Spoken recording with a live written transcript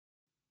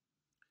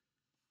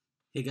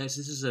Hey guys,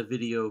 this is a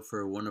video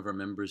for one of our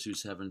members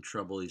who's having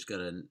trouble. He's got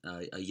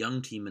a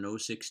young team, an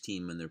 '06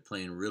 team, and they're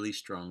playing really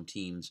strong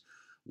teams.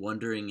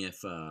 Wondering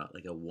if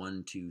like a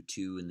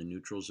 1-2-2 in the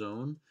neutral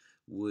zone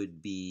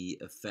would be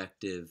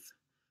effective,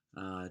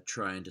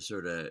 trying to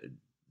sort of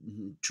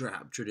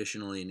trap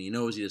traditionally. And he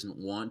knows he doesn't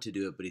want to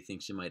do it, but he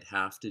thinks he might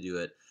have to do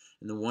it.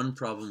 And the one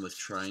problem with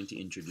trying to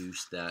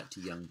introduce that to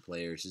young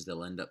players is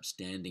they'll end up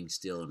standing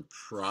still and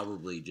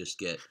probably just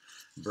get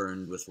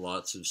burned with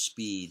lots of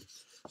speed.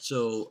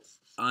 So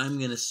I'm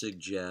going to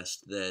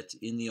suggest that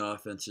in the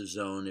offensive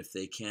zone, if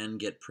they can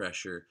get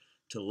pressure,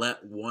 to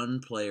let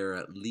one player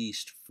at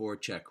least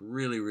forecheck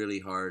really, really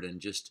hard and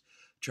just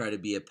try to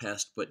be a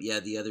pest. But yeah,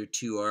 the other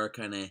two are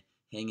kind of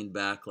hanging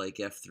back like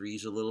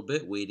F3s a little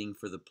bit, waiting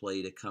for the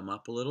play to come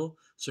up a little.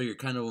 So you're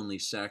kind of only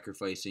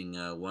sacrificing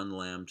one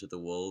lamb to the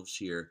wolves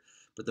here.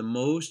 But the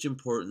most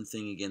important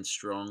thing against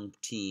strong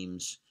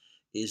teams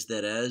is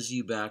that as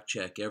you back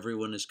check,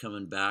 everyone is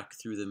coming back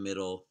through the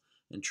middle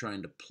and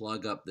trying to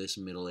plug up this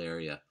middle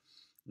area.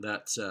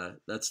 That's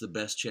the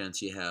best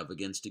chance you have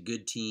against a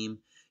good team.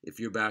 If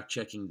you're back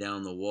checking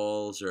down the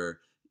walls or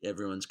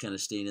everyone's kind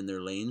of staying in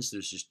their lanes,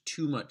 there's just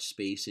too much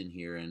space in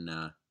here, and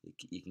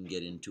you can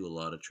get into a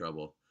lot of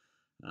trouble.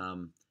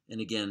 And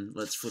again,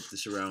 let's flip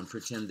this around.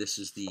 Pretend this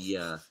is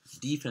the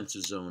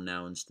defensive zone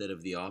now instead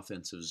of the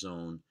offensive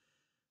zone.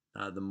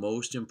 The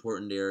most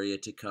important area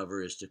to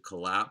cover is to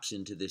collapse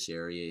into this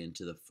area,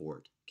 into the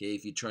fort. Okay,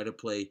 if you try to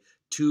play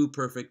two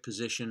perfect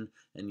position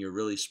and you're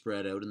really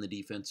spread out in the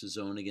defensive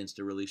zone against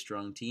a really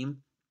strong team,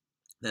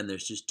 then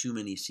there's just too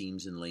many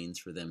seams and lanes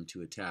for them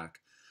to attack.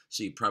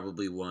 So you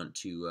probably want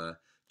to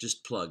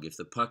just plug. If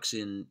the puck's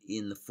in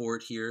the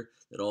fort here,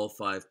 that all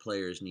five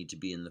players need to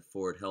be in the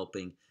fort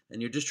helping,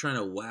 and you're just trying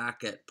to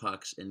whack at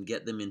pucks and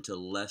get them into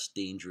less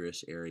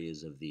dangerous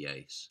areas of the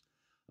ice.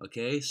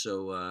 Okay,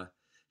 so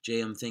Jay,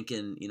 I'm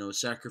thinking,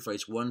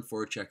 sacrifice one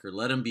forechecker,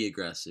 let them be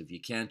aggressive. You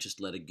can't just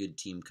let a good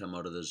team come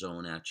out of the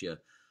zone at you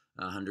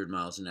 100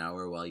 miles an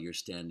hour while you're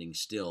standing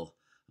still,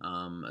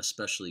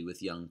 especially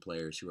with young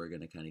players who are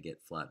going to kind of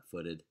get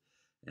flat-footed.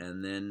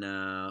 And then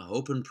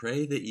hope and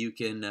pray that you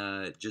can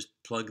just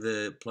plug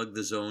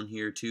the zone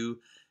here too,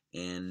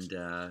 and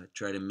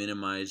try to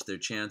minimize their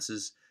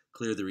chances,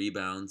 clear the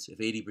rebounds. If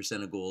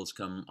 80% of goals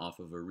come off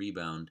of a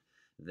rebound,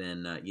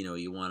 then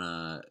you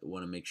wanna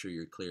make sure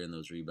you're clearing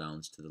those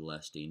rebounds to the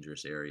less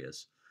dangerous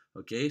areas.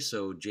 Okay,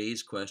 so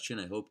Jay's question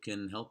I hope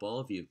can help all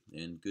of you,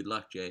 and good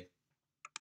luck, Jay.